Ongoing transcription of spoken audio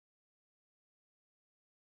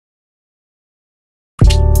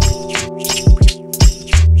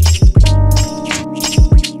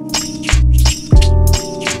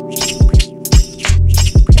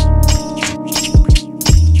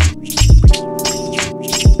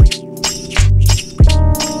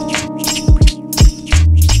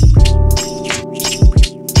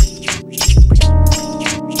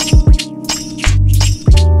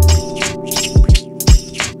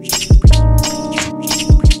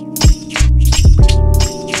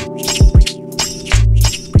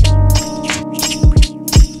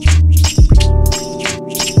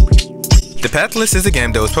Pathless is a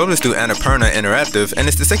game that was published through Annapurna Interactive, and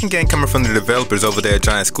it's the second game coming from the developers over there at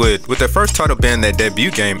Giant Squid, with their first title being their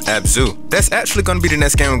debut game, Abzu. That's actually going to be the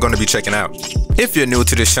next game I'm going to be checking out. If you're new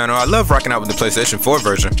to this channel, I love rocking out with the PlayStation 4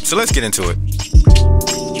 version, so let's get into it.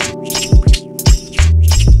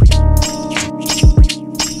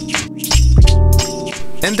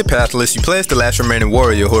 In The Pathless, you play as the last remaining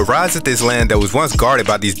warrior who arrives at this land that was once guarded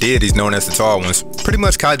by these deities known as the Tall Ones. Pretty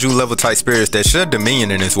much kaiju level type spirits that share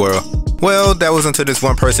dominion in this world. Well, that was until this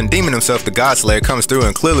one person deeming himself the God Slayer comes through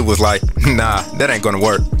and clearly was like, nah, that ain't gonna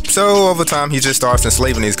work. So over time, he just starts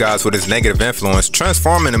enslaving these guys with his negative influence,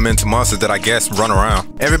 transforming them into monsters that I guess run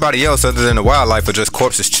around. Everybody else other than the wildlife are just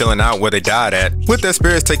corpses chilling out where they died at, with their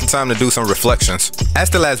spirits taking time to do some reflections.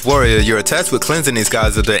 As the last warrior, you're tasked with cleansing these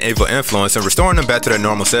guys of their evil influence and restoring them back to their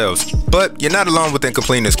normal selves. But you're not alone within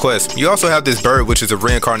completing this quest. You also have this bird, which is a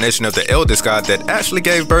reincarnation of the eldest god that actually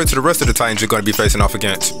gave birth to the rest of the titans you're going to be facing off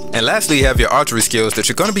against. And lastly, you have your archery skills that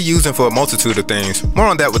you're going to be using for a multitude of things. More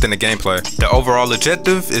on that within the gameplay. The overall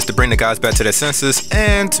objective is to bring the guys back to their senses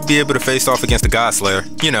and to be able to face off against the God Slayer,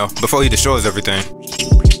 you know, before he destroys everything.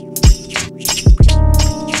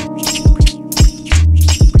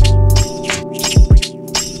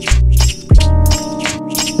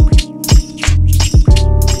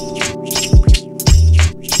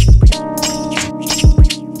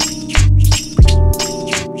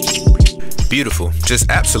 Beautiful,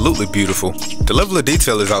 just absolutely beautiful. The level of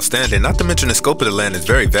detail is outstanding, not to mention the scope of the land is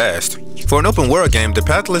very vast. For an open world game, The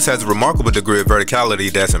Pathless has a remarkable degree of verticality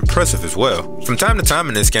that's impressive as well. From time to time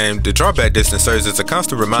in this game, the drawback distance serves as a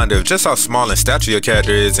constant reminder of just how small in stature your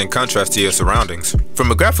character is in contrast to your surroundings.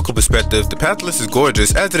 From a graphical perspective, The Pathless is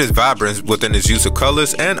gorgeous as it is vibrant within its use of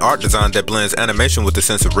colors and art design that blends animation with a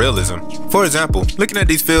sense of realism. For example, looking at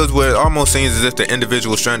these fields where it almost seems as if the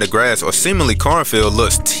individual strand of grass or seemingly cornfield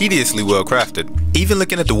looks tediously well crafted. Even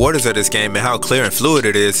looking at the waters of this game and how clear and fluid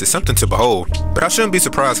it is something to behold, but I shouldn't be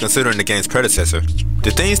surprised considering the game's predecessor.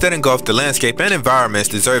 The things that engulf the landscape and environments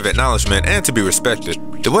deserve acknowledgement and to be respected.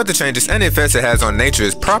 The weather changes and the effects it has on nature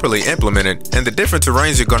is properly implemented, and the different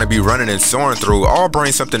terrains you're going to be running and soaring through all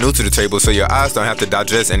bring something new to the table so your eyes don't have to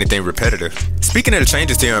digest anything repetitive. Speaking of the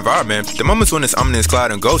changes to your environment, the moments when this ominous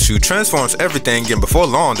cloud engulfs you transforms everything, and before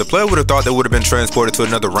long, the player would have thought they would have been transported to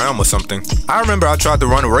another realm or something. I remember I tried to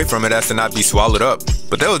run away from it as to not be swallowed up,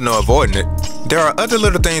 but there was no avoiding it. There are other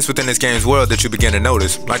little things within this game's world that you begin to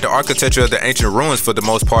notice, like the architecture of the ancient ruins for the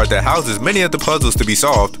most part that houses many of the puzzles to be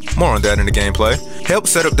solved, more on that in the gameplay,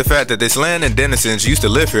 helps set up the fact that this land and denizens used to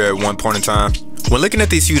live here at one point in time. When looking at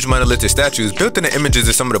these huge monolithic statues built in the images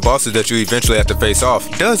of some of the bosses that you eventually have to face off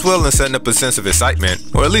does well in setting up a sense of excitement,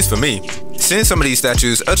 or at least for me. Seeing some of these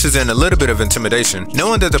statues ushers in a little bit of intimidation,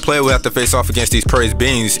 knowing that the player will have to face off against these praised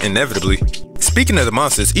beings inevitably. Speaking of the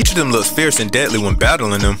monsters, each of them looks fierce and deadly when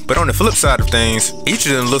battling them, but on the flip side of things, each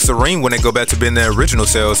of them looks serene when they go back to being their original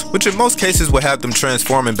selves, which in most cases will have them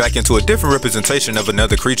transforming back into a different representation of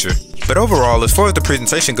another creature. But overall, as far as the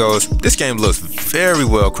presentation goes, this game looks very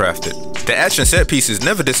well crafted. The action set pieces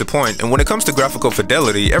never disappoint, and when it comes to graphical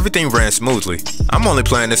fidelity, everything ran smoothly. I'm only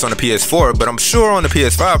playing this on the PS4, but I'm sure on the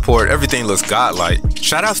PS5 port, everything looks godlike.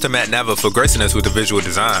 Shoutouts to Matt Nava for gracing us with the visual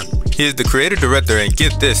design. He is the creative director and,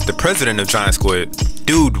 get this, the president of Giant Squid.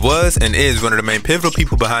 Dude was and is one of the main pivotal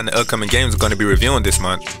people behind the upcoming games I'm going to be reviewing this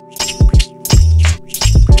month.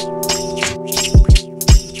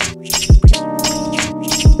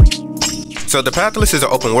 So The Pathless is an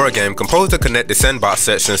open world game composed of connected sandbox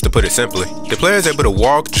sections, to put it simply. The player is able to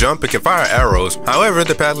walk, jump, and can fire arrows. However,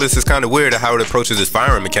 The Pathless is kind of weird at how it approaches its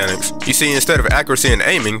firing mechanics. You see, instead of accuracy and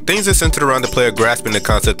aiming, things are centered around the player grasping the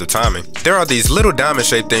concept of timing. There are these little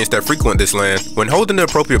diamond-shaped things that frequent this land. When holding the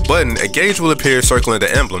appropriate button, a gauge will appear circling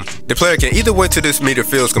the emblem. The player can either wait till this meter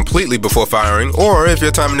fills completely before firing, or if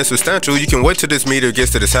your timing is substantial, you can wait till this meter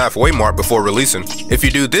gets to this halfway mark before releasing. If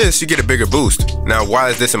you do this, you get a bigger boost. Now, why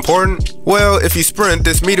is this important? Well, Well, if you sprint,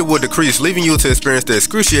 this meter will decrease, leaving you to experience the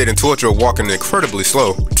excruciating torture of walking incredibly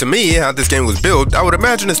slow. To me, how this game was built, I would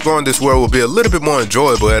imagine exploring this world will be a little bit more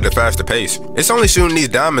enjoyable at a faster pace. It's only shooting these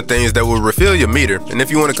diamond things that will refill your meter, and if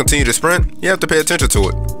you want to continue to sprint, you have to pay attention to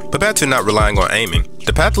it. But back to not relying on aiming.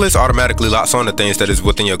 The Pathless automatically locks on to things that is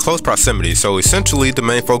within your close proximity, so essentially the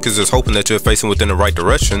main focus is hoping that you're facing within the right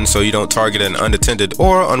direction so you don't target an unattended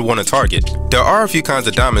or unwanted target. There are a few kinds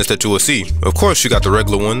of diamonds that you will see. Of course you got the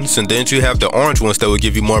regular ones, and then you have the orange ones that will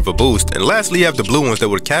give you more of a boost, and lastly you have the blue ones that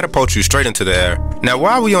would catapult you straight into the air. Now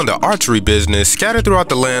while we on the archery business, scattered throughout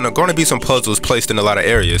the land are going to be some puzzles placed in a lot of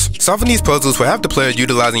areas. Solving these puzzles will have the player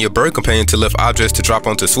utilizing your bird companion to lift objects to drop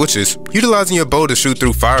onto switches, utilizing your bow to shoot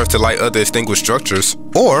through fires to light other extinguished structures,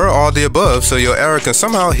 or all the above so your arrow can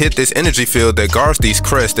somehow hit this energy field that guards these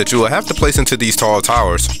crests that you will have to place into these tall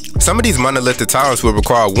towers. Some of these monolithic towers will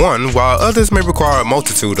require one, while others may require a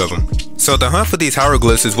multitude of them. So the hunt for these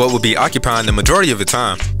hieroglyphs is what will be occupying the majority of your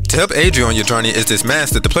time. To help aid you on your journey is this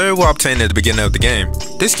mask that the player will obtain at the beginning of the game.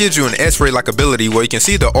 This gives you an X-ray-like ability where you can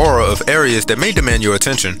see the aura of areas that may demand your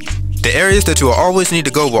attention. The areas that you will always need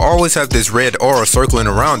to go will always have this red aura circling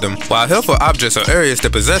around them, while helpful objects or areas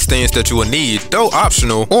that possess things that you will need, though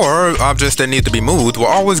optional, or objects that need to be moved will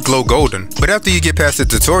always glow golden. But after you get past the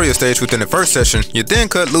tutorial stage within the first session, you then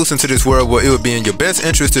cut loose into this world where it would be in your best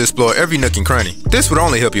interest to explore every nook and cranny. This would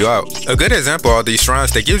only help you out. A good example are these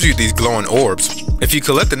shrines that gives you these glowing orbs. If you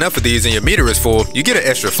collect enough of these and your meter is full, you get an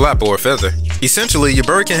extra flap or a feather. Essentially, your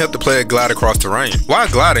bird can help the player glide across terrain. While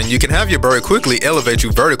gliding, you can have your bird quickly elevate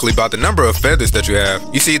you vertically by the number of feathers that you have.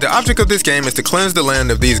 You see, the object of this game is to cleanse the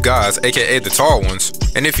land of these gods, aka the tall ones.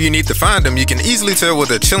 And if you need to find them, you can easily tell where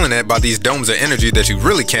they're chilling at by these domes of energy that you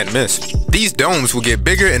really can't miss. These domes will get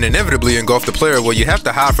bigger and inevitably engulf the player where you have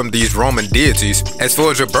to hide from these Roman deities. As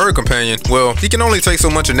far as your bird companion, well, he can only take so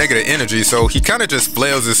much of negative energy, so he kinda just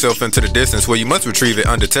flails himself into the distance where you must retrieve it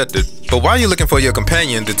undetected. But while you're looking for your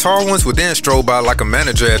companion, the tall ones will then stroll by like a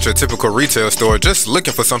manager at your typical retail store, just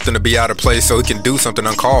looking for something to be out of place so he can do something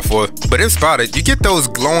uncalled for. But if spotted, you get those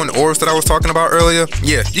glowing orbs that I was talking about earlier.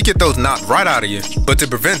 Yeah, you get those knocked right out of you. But to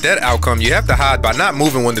prevent that outcome, you have to hide by not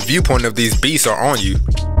moving when the viewpoint of these beasts are on you.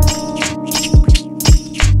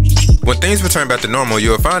 When things return back to normal, you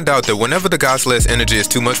will find out that whenever the god's energy is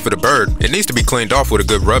too much for the bird, it needs to be cleaned off with a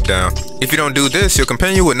good rub down. If you don't do this, your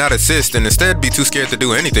companion would not assist and instead be too scared to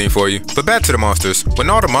do anything for you. But back to the monsters. When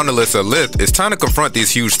all the monoliths are lit, it's time to confront these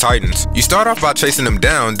huge titans. You start off by chasing them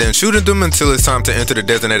down, then shooting them until it's time to enter the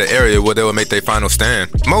designated area where they will make their final stand.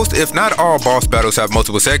 Most, if not all, boss battles have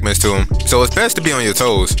multiple segments to them, so it's best to be on your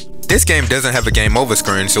toes. This game doesn't have a game over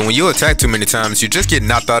screen, so when you attack too many times, you just get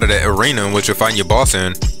knocked out of that arena in which you'll find your boss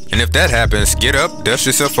in. And if that happens, get up, dust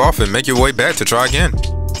yourself off, and make your way back to try again.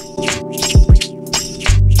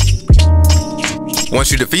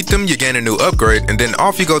 Once you defeat them, you gain a new upgrade, and then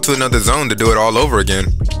off you go to another zone to do it all over again.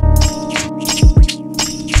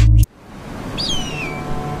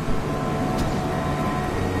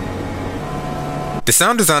 The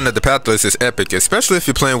sound design of the Pathless is epic, especially if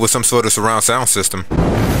you're playing with some sort of surround sound system.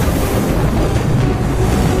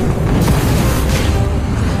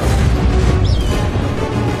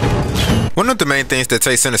 One of the main things that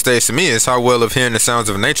takes center stage to me is how well of hearing the sounds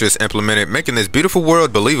of nature is implemented, making this beautiful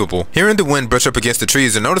world believable. Hearing the wind brush up against the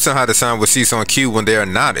trees and noticing how the sound will cease on cue when they are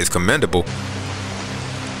not is commendable.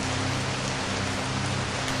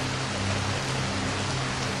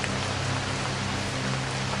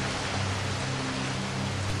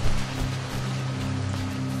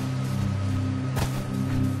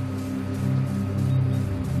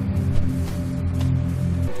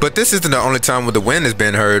 But this isn't the only time when the wind is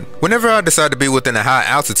being heard. Whenever I decide to be within a high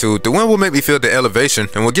altitude, the wind will make me feel the elevation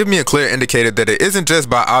and will give me a clear indicator that it isn't just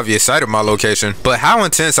by obvious sight of my location, but how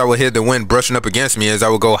intense I will hear the wind brushing up against me as I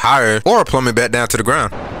will go higher or plummet back down to the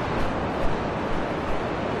ground.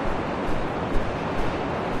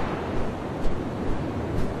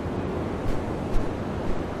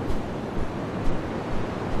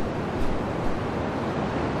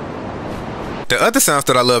 The other sounds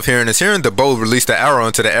that I love hearing is hearing the bow release the arrow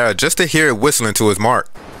into the air just to hear it whistling to its mark.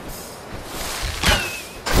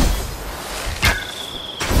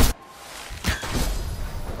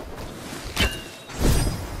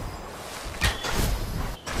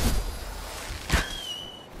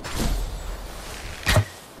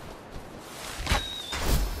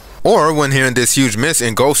 Or when hearing this huge mist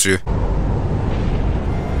engulfs you.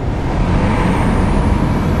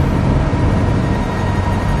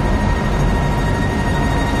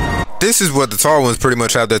 This is where the tall ones pretty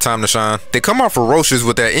much have their time to shine. They come off ferocious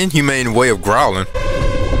with that inhumane way of growling.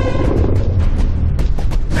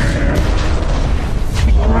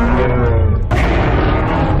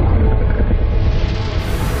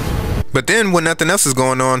 But then when nothing else is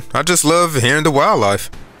going on, I just love hearing the wildlife.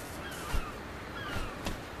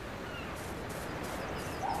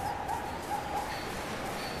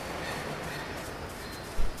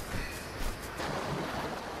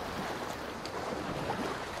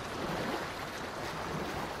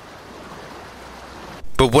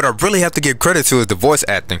 But what I really have to give credit to is the voice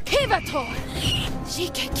acting.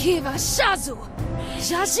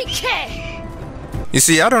 You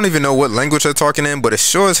see, I don't even know what language they're talking in, but it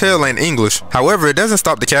sure as hell ain't English. However, it doesn't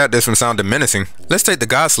stop the characters from sounding menacing. Let's take the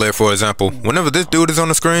God Slayer for example. Whenever this dude is on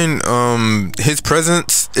the screen, his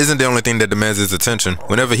presence isn't the only thing that demands his attention.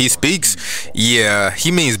 Whenever he speaks, yeah,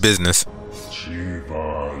 he means business.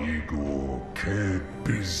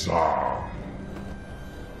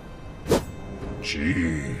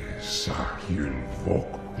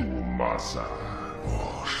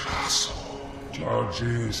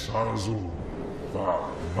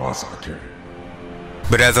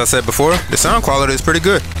 But as I said before, the sound quality is pretty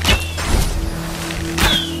good.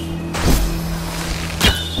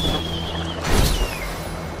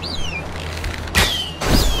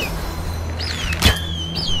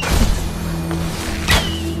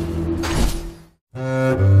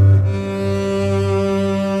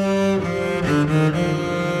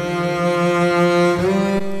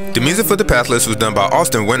 The music for The Pathless was done by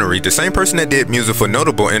Austin Wintory, the same person that did music for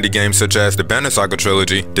notable indie games such as the Banner Saga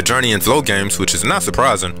trilogy, the Journey and Flow games, which is not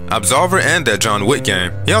surprising, Absolver, and that John Wick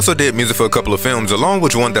game. He also did music for a couple of films, along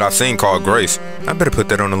with one that I've seen called Grace. I better put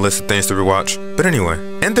that on the list of things to rewatch. But anyway,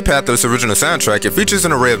 in The Pathless original soundtrack, it features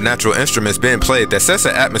an array of natural instruments being played that sets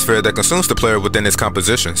an atmosphere that consumes the player within its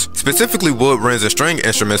compositions. Specifically woodwinds and string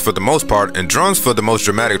instruments for the most part, and drums for the most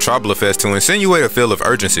dramatic tribal effects to insinuate a feel of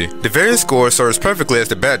urgency. The various score serves perfectly as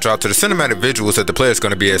the backdrop to the cinematic visuals that the player is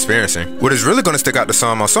going to be experiencing. What is really going to stick out to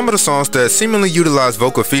some are some of the songs that seemingly utilize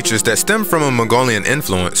vocal features that stem from a Mongolian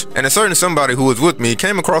influence. And a certain somebody who was with me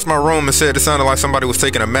came across my room and said it sounded like somebody was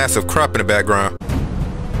taking a massive crap in the background.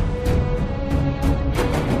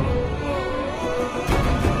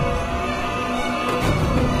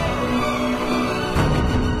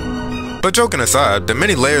 But joking aside, the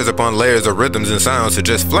many layers upon layers of rhythms and sounds are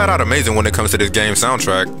just flat out amazing when it comes to this game's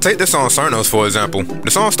soundtrack. Take the song Cernos for example.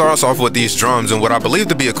 The song starts off with these drums and what I believe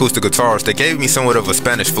to be acoustic guitars that gave me somewhat of a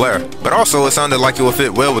Spanish flair, but also it sounded like it would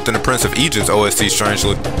fit well within the Prince of Egypt's OST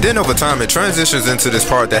strangely. Then over time it transitions into this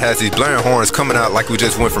part that has these blaring horns coming out like we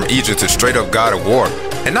just went from Egypt to straight up God of War.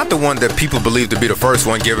 And not the one that people believe to be the first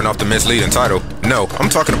one given off the misleading title. No, I'm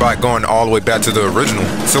talking about going all the way back to the original.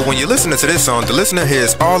 So when you're listening to this song, the listener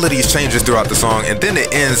hears all of these changes throughout the song, and then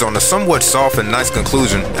it ends on a somewhat soft and nice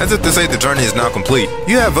conclusion, as if to say the journey is now complete.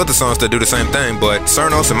 You have other songs that do the same thing, but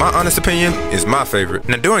Cernos, in my honest opinion, is my favorite.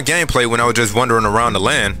 Now during gameplay, when I was just wandering around the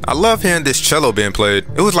land, I love hearing this cello being played.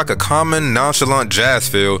 It was like a common, nonchalant jazz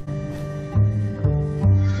feel.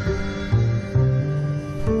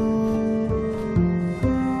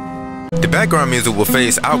 The background music will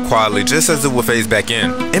phase out quietly just as it will phase back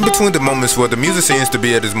in. In between the moments where the music seems to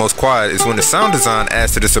be at its most quiet is when the sound design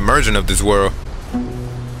adds to the submersion of this world.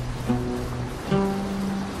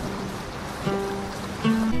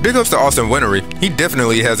 Big ups to Austin Wintory. He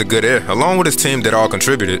definitely has a good ear, along with his team that all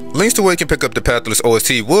contributed. Links to where you can pick up the Pathless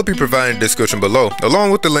OST will be provided in the description below,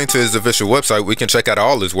 along with the link to his official website where you can check out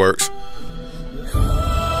all his works.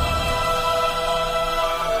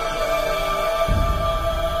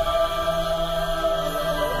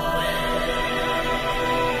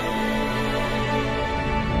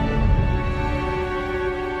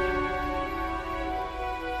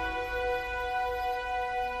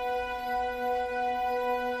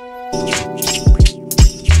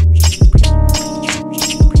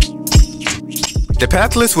 The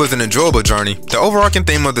Pathless was an enjoyable journey. The overarching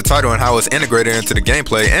theme of the title and how it's integrated into the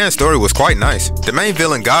gameplay and story was quite nice. The main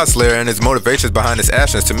villain God Slayer and his motivations behind his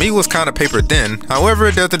actions to me was kinda paper thin, however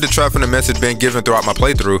it doesn't detract from the message being given throughout my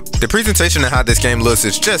playthrough. The presentation and how this game looks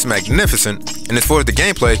is just magnificent, and as far as the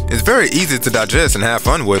gameplay, it's very easy to digest and have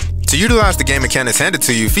fun with. To utilize the game mechanics handed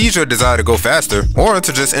to you feeds your desire to go faster, or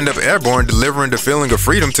to just end up airborne delivering the feeling of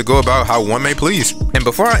freedom to go about how one may please. And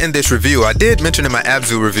before I end this review, I did mention in my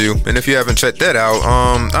Abzu review, and if you haven't checked that out,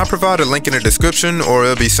 I'll provide a link in the description or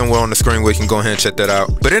it'll be somewhere on the screen where you can go ahead and check that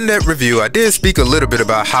out. But in that review, I did speak a little bit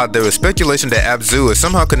about how there was speculation that Abzu is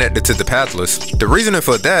somehow connected to the Pathless. The reasoning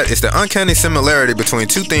for that is the uncanny similarity between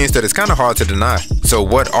two things that is kinda hard to deny. So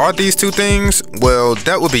what are these two things? Well,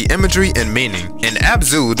 that would be imagery and meaning. In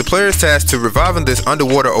Abzu, the player player is tasked to reviving this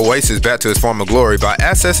underwater oasis back to its former glory by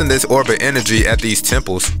accessing this orbit energy at these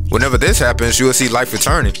temples. Whenever this happens, you will see life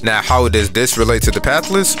returning. Now, how does this relate to the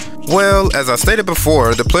Pathless? Well, as I stated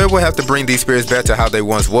before, the player will have to bring these spirits back to how they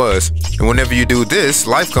once was. And whenever you do this,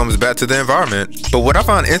 life comes back to the environment. But what I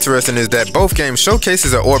find interesting is that both games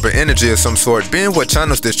showcases an orbit energy of some sort being what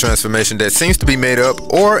channels this transformation that seems to be made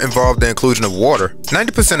up or involve the inclusion of water.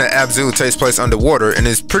 90% of Abzu takes place underwater and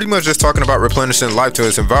is pretty much just talking about replenishing life to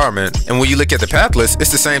its environment. And when you look at the Pathless,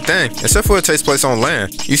 it's the same thing, except for it takes place on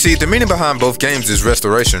land. You see, the meaning behind both games is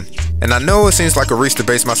restoration. And I know it seems like a reach to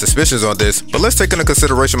base my suspicions on this, but let's take into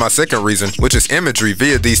consideration my second reason, which is imagery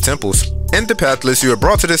via these temples. In the Pathless, you are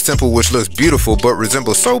brought to this temple which looks beautiful but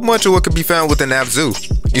resembles so much of what could be found within Abzu.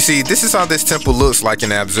 You see, this is how this temple looks like in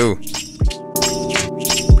Abzu.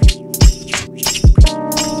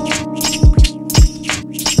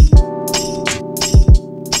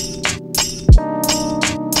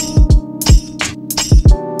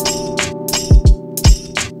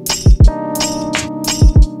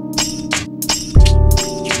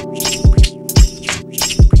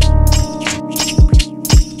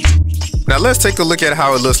 Now let's take a look at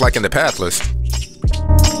how it looks like in the Pathless.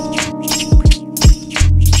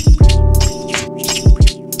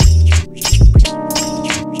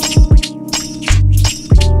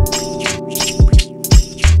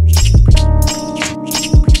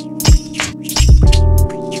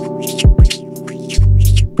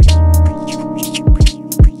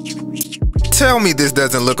 Tell me this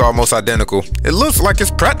doesn't look almost identical. It looks like it's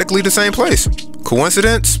practically the same place.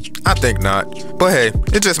 Coincidence? I think not. But hey,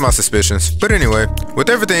 it's just my suspicions. But anyway, with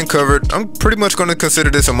everything covered, I'm pretty much going to consider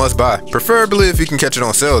this a must buy. Preferably if you can catch it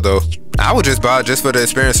on sale though. I would just buy it just for the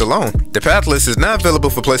experience alone. The Pathless is now available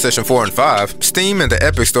for PlayStation 4 and 5, Steam and the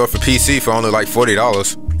Epic Store for PC for only like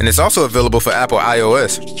 $40. And it's also available for Apple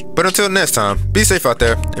iOS. But until next time, be safe out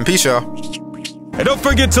there, and peace y'all. And don't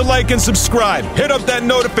forget to like and subscribe. Hit up that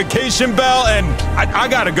notification bell, and I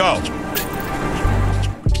gotta go.